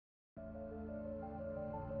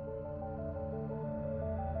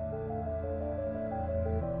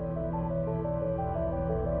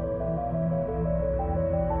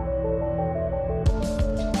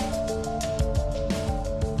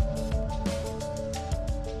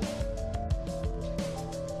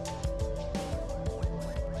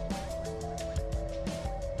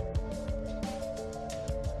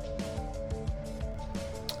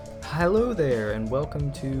Hello there, and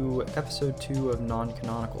welcome to episode 2 of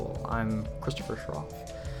Non-Canonical. I'm Christopher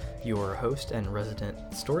Schroff, your host and resident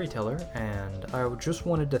storyteller, and I just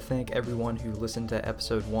wanted to thank everyone who listened to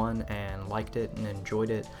episode 1 and liked it and enjoyed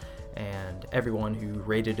it, and everyone who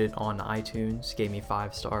rated it on iTunes, gave me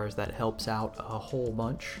 5 stars. That helps out a whole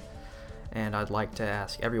bunch, and I'd like to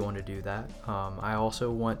ask everyone to do that. I also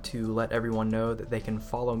want to let everyone know that they can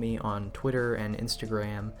follow me on Twitter and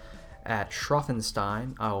Instagram at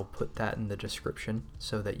Schroffenstein. I'll put that in the description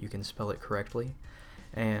so that you can spell it correctly.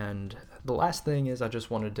 And the last thing is I just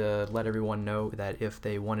wanted to let everyone know that if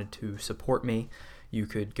they wanted to support me, you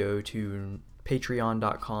could go to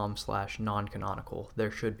patreon.com/noncanonical. There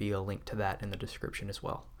should be a link to that in the description as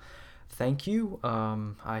well. Thank you.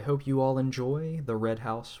 I hope you all enjoy The Red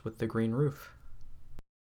House with the Green Roof.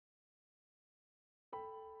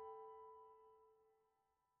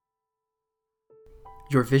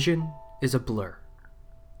 Your vision is a blur.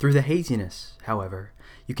 Through the haziness, however,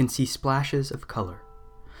 you can see splashes of color.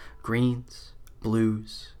 Greens,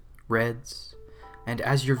 blues, reds, and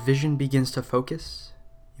as your vision begins to focus,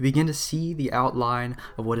 you begin to see the outline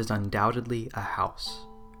of what is undoubtedly a house.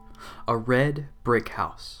 A red brick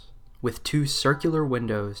house, with 2 circular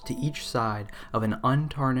windows to each side of an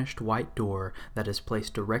untarnished white door that is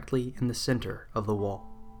placed directly in the center of the wall.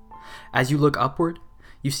 As you look upward,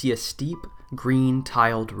 you see a steep, green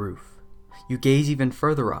tiled roof. You gaze even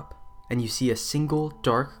further up, and you see a single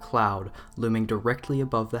dark cloud looming directly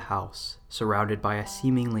above the house, surrounded by a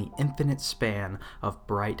seemingly infinite span of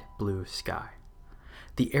bright blue sky.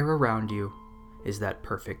 The air around you is that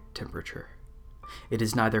perfect temperature. It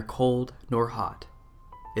is neither cold nor hot.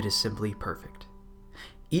 It is simply perfect.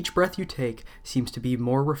 Each breath you take seems to be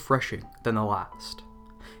more refreshing than the last.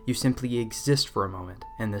 You simply exist for a moment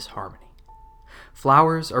in this harmony.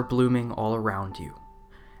 Flowers are blooming all around you,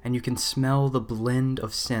 and you can smell the blend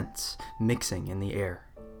of scents mixing in the air.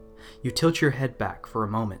 You tilt your head back for a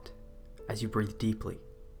moment as you breathe deeply,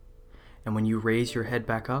 and when you raise your head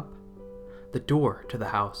back up, the door to the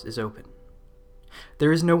house is open.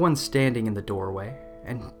 There is no one standing in the doorway,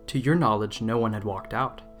 and to your knowledge, no one had walked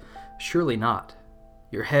out. Surely not.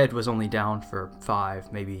 Your head was only down for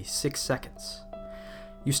 5, maybe 6 seconds.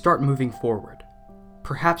 You start moving forward.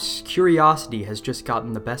 Perhaps curiosity has just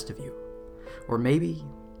gotten the best of you. Or maybe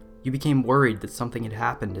you became worried that something had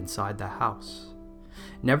happened inside the house.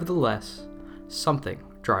 Nevertheless, something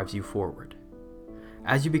drives you forward.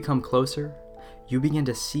 As you become closer, you begin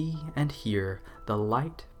to see and hear the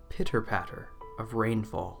light pitter-patter of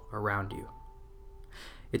rainfall around you.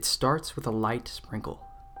 It starts with a light sprinkle,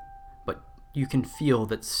 but you can feel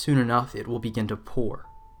that soon enough it will begin to pour.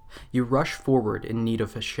 You rush forward in need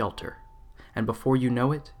of a shelter, and before you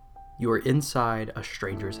know it, you are inside a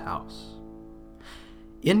stranger's house.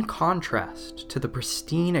 In contrast to the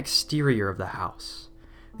pristine exterior of the house,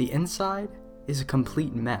 the inside is a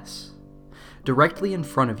complete mess. Directly in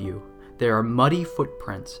front of you, there are muddy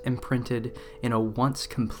footprints imprinted in a once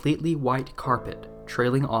completely white carpet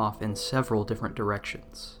trailing off in several different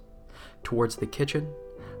directions, towards the kitchen,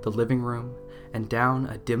 the living room, and down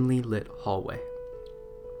a dimly lit hallway.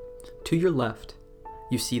 To your left,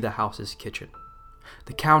 you see the house's kitchen.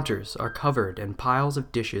 The counters are covered in piles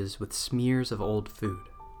of dishes with smears of old food.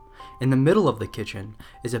 In the middle of the kitchen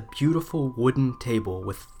is a beautiful wooden table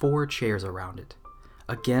with 4 chairs around it,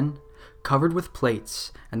 again covered with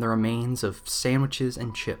plates and the remains of sandwiches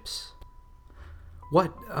and chips.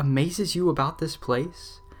 What amazes you about this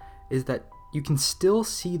place is that you can still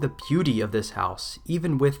see the beauty of this house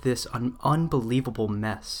even with this unbelievable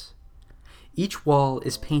mess. Each wall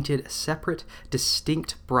is painted a separate,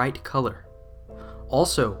 distinct, bright color.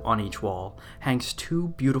 Also on each wall hangs 2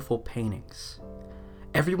 beautiful paintings.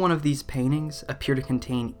 Every one of these paintings appear to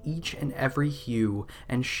contain each and every hue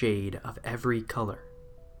and shade of every color.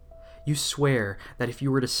 You swear that if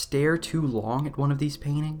you were to stare too long at one of these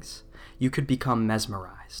paintings, you could become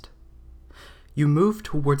mesmerized. You move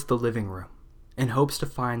towards the living room in hopes to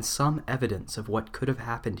find some evidence of what could have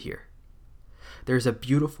happened here. There's a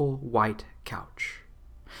beautiful white couch.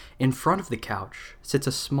 In front of the couch sits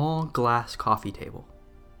a small glass coffee table.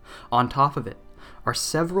 On top of it are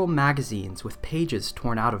several magazines with pages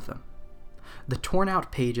torn out of them. The torn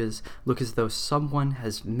out pages look as though someone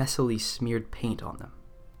has messily smeared paint on them.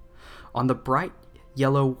 On the bright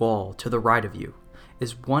yellow wall to the right of you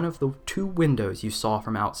is one of the 2 windows you saw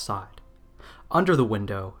from outside. Under the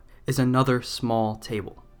window is another small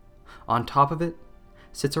table. On top of it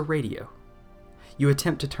sits a radio. You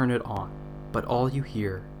attempt to turn it on, but all you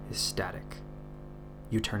hear is static.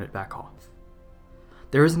 You turn it back off.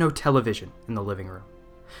 There is no television in the living room.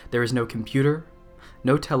 There is no computer,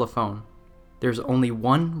 no telephone, There's only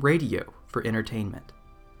one radio for entertainment,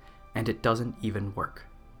 and it doesn't even work.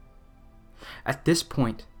 At this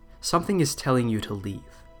point, something is telling you to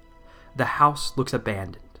leave. The house looks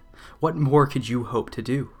abandoned. What more could you hope to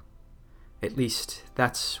do? At least,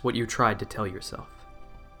 that's what you tried to tell yourself.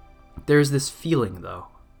 There's this feeling, though,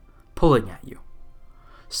 pulling at you.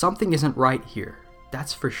 Something isn't right here,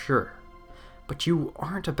 that's for sure. But you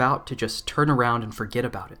aren't about to just turn around and forget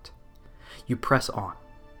about it. You press on.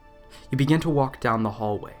 You begin to walk down the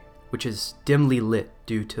hallway, which is dimly lit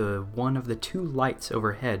due to one of the 2 lights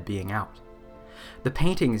overhead being out. The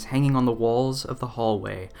paintings hanging on the walls of the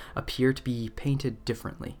hallway appear to be painted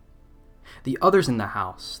differently. The others in the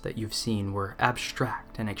house that you've seen were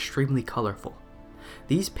abstract and extremely colorful.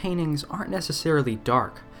 These paintings aren't necessarily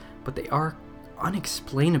dark, but they are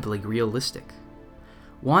unexplainably realistic.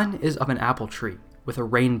 One is of an apple tree with a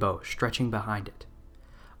rainbow stretching behind it.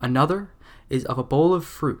 Another is of a bowl of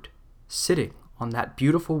fruit sitting on that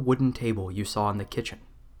beautiful wooden table you saw in the kitchen.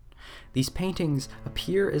 These paintings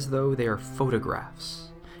appear as though they are photographs,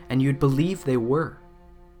 and you'd believe they were,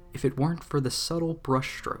 if it weren't for the subtle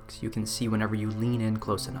brushstrokes you can see whenever you lean in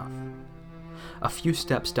close enough. A few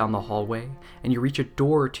steps down the hallway, and you reach a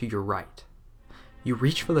door to your right. You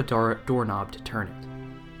reach for the doorknob to turn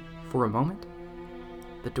it. For a moment,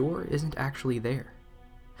 the door isn't actually there.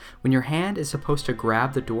 When your hand is supposed to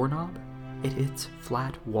grab the doorknob, it hits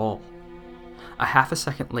flat wall. A half a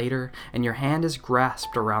second later, and your hand is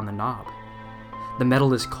grasped around the knob. The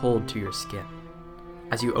metal is cold to your skin.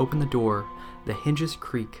 As you open the door, the hinges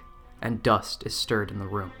creak, and dust is stirred in the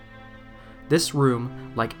room. This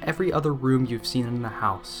room, like every other room you've seen in the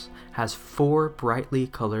house, has 4 brightly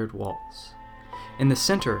colored walls. In the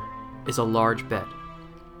center is a large bed.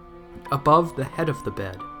 Above the head of the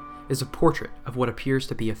bed is a portrait of what appears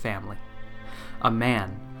to be a family. A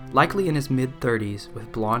man, likely in his mid-30s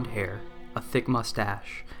with blonde hair, a thick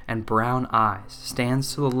mustache, and brown eyes,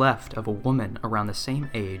 stands to the left of a woman around the same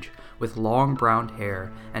age with long brown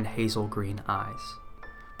hair and hazel green eyes.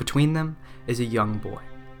 Between them is a young boy.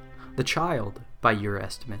 The child, by your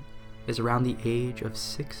estimate, is around the age of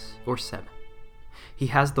 6 or 7. He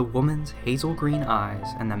has the woman's hazel green eyes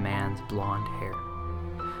and the man's blonde hair.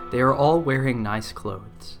 They are all wearing nice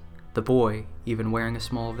clothes, the boy even wearing a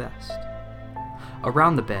small vest.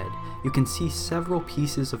 Around the bed, you can see several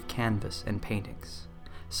pieces of canvas and paintings,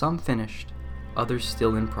 some finished, others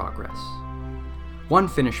still in progress. One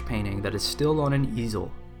finished painting that is still on an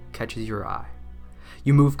easel catches your eye.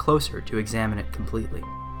 You move closer to examine it completely.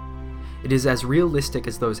 It is as realistic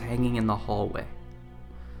as those hanging in the hallway.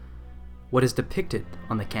 What is depicted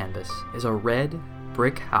on the canvas is a red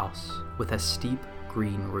brick house with a steep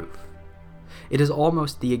green roof. It is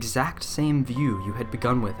almost the exact same view you had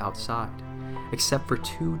begun with outside, except for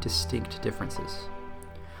 2 distinct differences.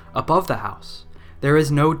 Above the house, there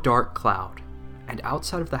is no dark cloud, and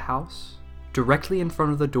outside of the house, directly in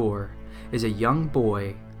front of the door, is a young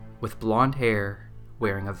boy with blonde hair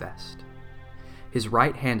wearing a vest. His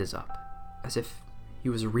right hand is up, as if he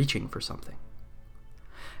was reaching for something.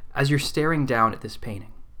 As you're staring down at this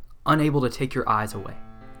painting, unable to take your eyes away,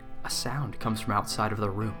 a sound comes from outside of the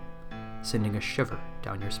room, sending a shiver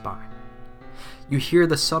down your spine. You hear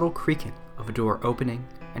the subtle creaking of a door opening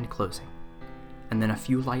and closing, and then a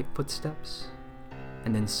few light footsteps,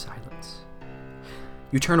 and then silence.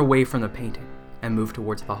 You turn away from the painting and move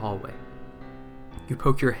towards the hallway. You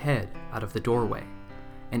poke your head out of the doorway,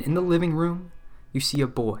 and in the living room, you see a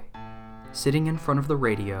boy sitting in front of the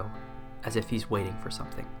radio as if he's waiting for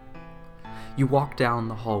something. You walk down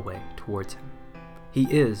the hallway towards him. He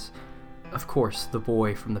is, of course, the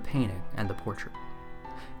boy from the painting and the portrait.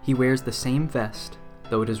 He wears the same vest,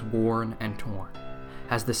 though it is worn and torn,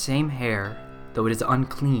 has the same hair, though it is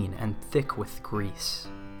unclean and thick with grease.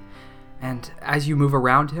 And as you move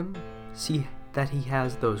around him, see that he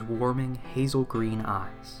has those warming hazel green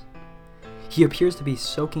eyes. He appears to be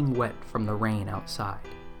soaking wet from the rain outside.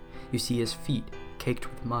 You see his feet caked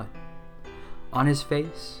with mud. On his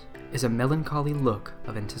face is a melancholy look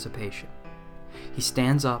of anticipation. He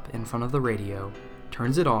stands up in front of the radio,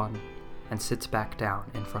 turns it on, and sits back down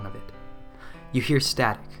in front of it. You hear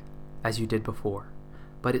static, as you did before,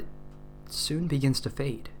 but it soon begins to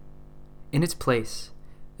fade. In its place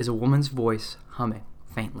is a woman's voice humming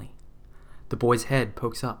faintly. The boy's head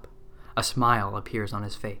pokes up. A smile appears on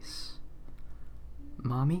his face.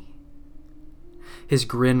 "Mommy?" His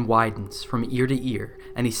grin widens from ear to ear,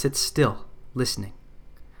 and he sits still, listening.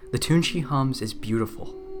 The tune she hums is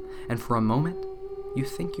beautiful, and for a moment, you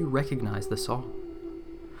think you recognize the song.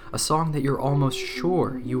 A song that you're almost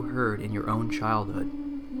sure you heard in your own childhood.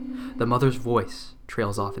 The mother's voice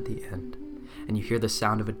trails off at the end, and you hear the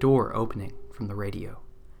sound of a door opening from from the radio,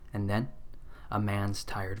 and then a man's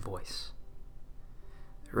tired voice.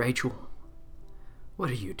 "Rachel,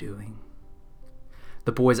 what are you doing?"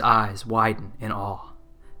 The boy's eyes widen in awe.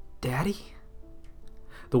 "Daddy?"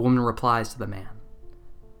 The woman replies to the man.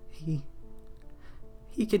 He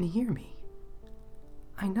can hear me.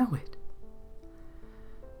 I know it."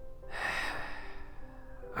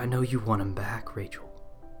 "I know you want him back, Rachel.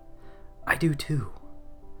 I do too.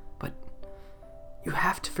 But you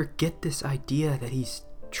have to forget this idea that he's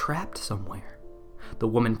trapped somewhere." The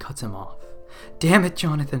woman cuts him off. "Damn it,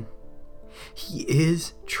 Jonathan. He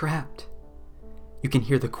is trapped." You can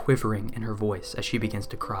hear the quivering in her voice as she begins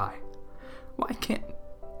to cry. Why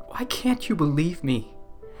can't you believe me?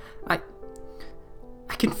 I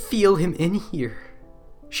can feel him in here."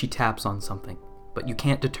 She taps on something, but you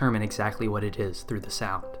can't determine exactly what it is through the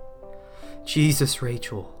sound. "Jesus,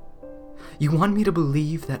 Rachel. You want me to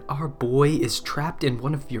believe that our boy is trapped in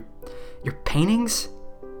one of your paintings?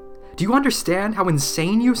 Do you understand how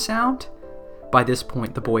insane you sound?" By this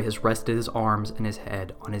point, the boy has rested his arms and his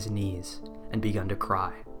head on his knees and begun to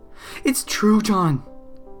cry. "It's true, John.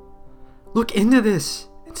 Look into this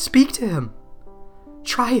and speak to him.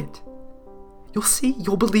 Try it. You'll see,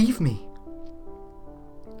 you'll believe me."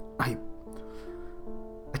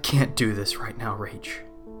 I can't do this right now, Rach."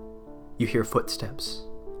 You hear footsteps,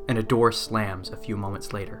 and a door slams a few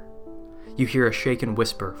moments later. You hear a shaken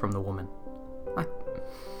whisper from the woman. I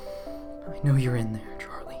know you're in there,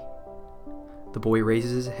 Charlie." The boy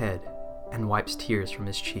raises his head and wipes tears from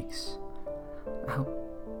his cheeks.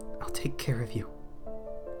 I'll take care of you."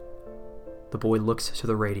 The boy looks to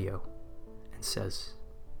the radio and says,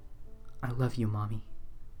 "I love you, Mommy."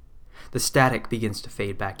 The static begins to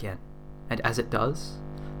fade back in, and as it does,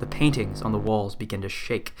 the paintings on the walls begin to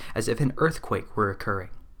shake as if an earthquake were occurring.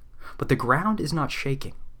 But the ground is not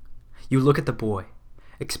shaking. You look at the boy,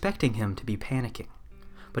 expecting him to be panicking,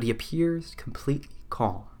 but he appears completely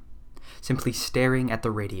calm, simply staring at the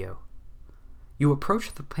radio. You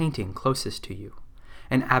approach the painting closest to you,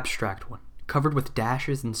 an abstract one, covered with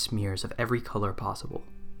dashes and smears of every color possible.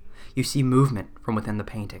 You see movement from within the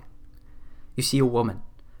painting. You see a woman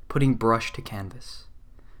putting brush to canvas.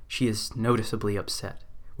 She is noticeably upset,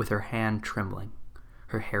 with her hand trembling,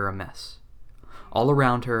 her hair a mess. All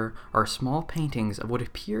around her are small paintings of what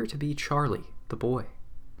appear to be Charlie, the boy.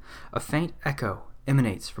 A faint echo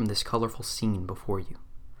emanates from this colorful scene before you.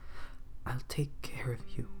 "I'll take care of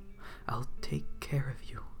you. I'll take care of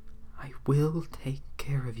you. I will take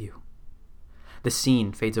care of you." The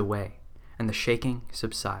scene fades away, and the shaking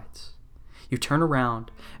subsides. You turn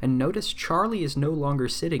around and notice Charlie is no longer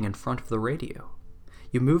sitting in front of the radio.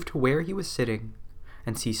 You move to where he was sitting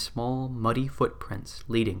and see small, muddy footprints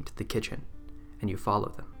leading to the kitchen, and you follow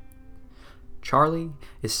them. Charlie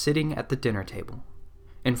is sitting at the dinner table.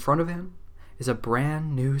 In front of him is a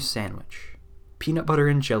brand new sandwich, peanut butter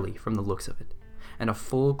and jelly from the looks of it, and a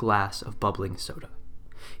full glass of bubbling soda.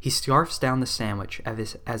 He scarfs down the sandwich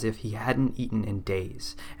as if he hadn't eaten in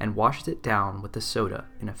days, and washes it down with the soda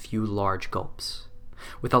in a few large gulps.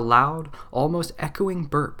 With a loud, almost echoing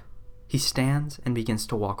burp, he stands and begins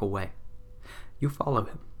to walk away. You follow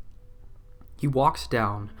him. He walks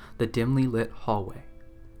down the dimly lit hallway,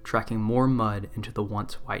 tracking more mud into the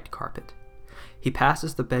once white carpet. He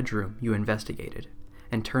passes the bedroom you investigated,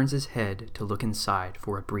 and turns his head to look inside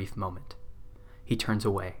for a brief moment. He turns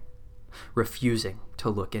away, refusing to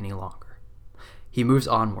look any longer. He moves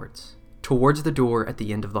onwards, towards the door at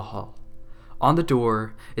the end of the hall. On the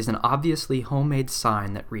door is an obviously homemade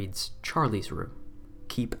sign that reads, "Charlie's room.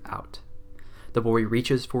 Keep out." The boy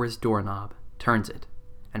reaches for his doorknob, turns it,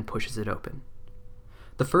 and pushes it open.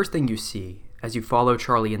 The first thing you see, as you follow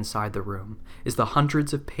Charlie inside the room, is the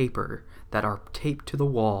hundreds of paper that are taped to the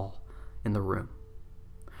wall in the room.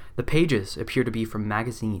 The pages appear to be from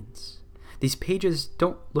magazines. These pages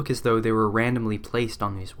don't look as though they were randomly placed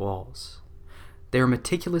on these walls. They are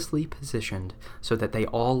meticulously positioned so that they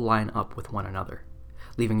all line up with one another,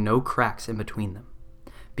 leaving no cracks in between them.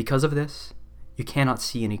 Because of this, you cannot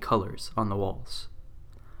see any colors on the walls.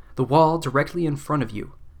 The wall directly in front of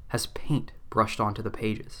you has paint brushed onto the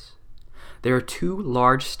pages. There are two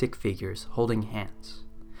large stick figures holding hands.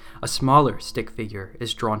 A smaller stick figure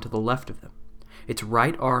is drawn to the left of them, its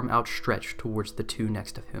right arm outstretched towards the two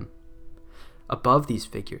next to him. Above these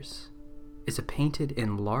figures is a painted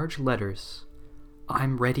in large letters,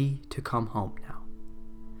 "I'm ready to come home now."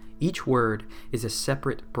 Each word is a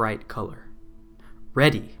separate bright color.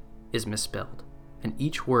 "Ready" is misspelled, and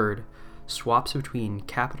each word swaps between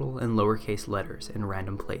capital and lowercase letters in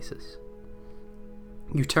random places.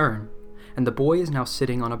 You turn, and the boy is now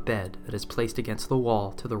sitting on a bed that is placed against the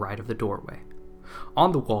wall to the right of the doorway.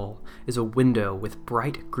 On the wall is a window with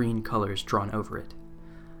bright green colors drawn over it.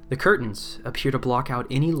 The curtains appear to block out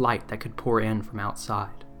any light that could pour in from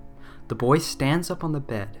outside. The boy stands up on the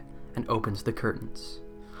bed and opens the curtains.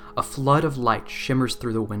 A flood of light shimmers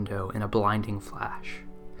through the window in a blinding flash.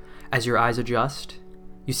 As your eyes adjust,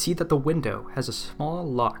 you see that the window has a small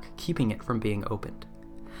lock keeping it from being opened.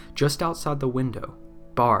 Just outside the window,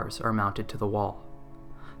 bars are mounted to the wall.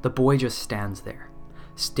 The boy just stands there,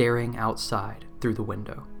 staring outside through the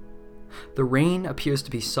window. The rain appears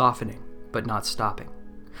to be softening, but not stopping.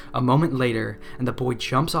 A moment later, and the boy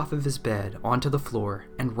jumps off of his bed onto the floor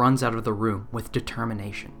and runs out of the room with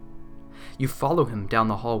determination. You follow him down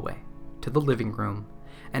the hallway, to the living room,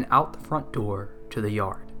 and out the front door to the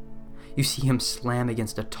yard. You see him slam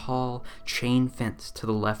against a tall chain fence to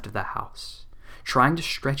the left of the house, trying to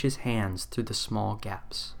stretch his hands through the small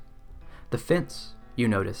gaps. The fence, you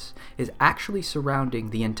notice, is actually surrounding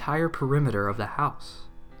the entire perimeter of the house,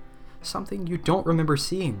 something you don't remember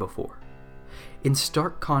seeing before. In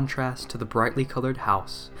stark contrast to the brightly colored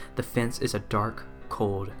house, the fence is a dark,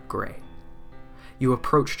 cold gray. You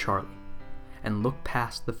approach Charlie and look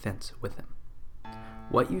past the fence with him.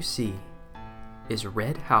 What you see is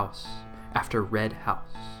red house after red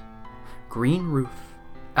house, green roof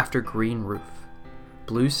after green roof,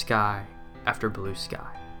 blue sky after blue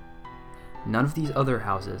sky. None of these other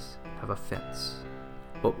houses have a fence,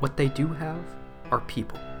 but what they do have are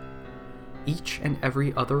people. Each and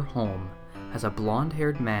every other home has a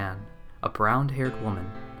blonde-haired man, a brown-haired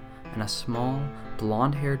woman, and a small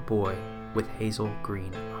blonde-haired boy with hazel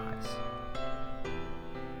green eyes.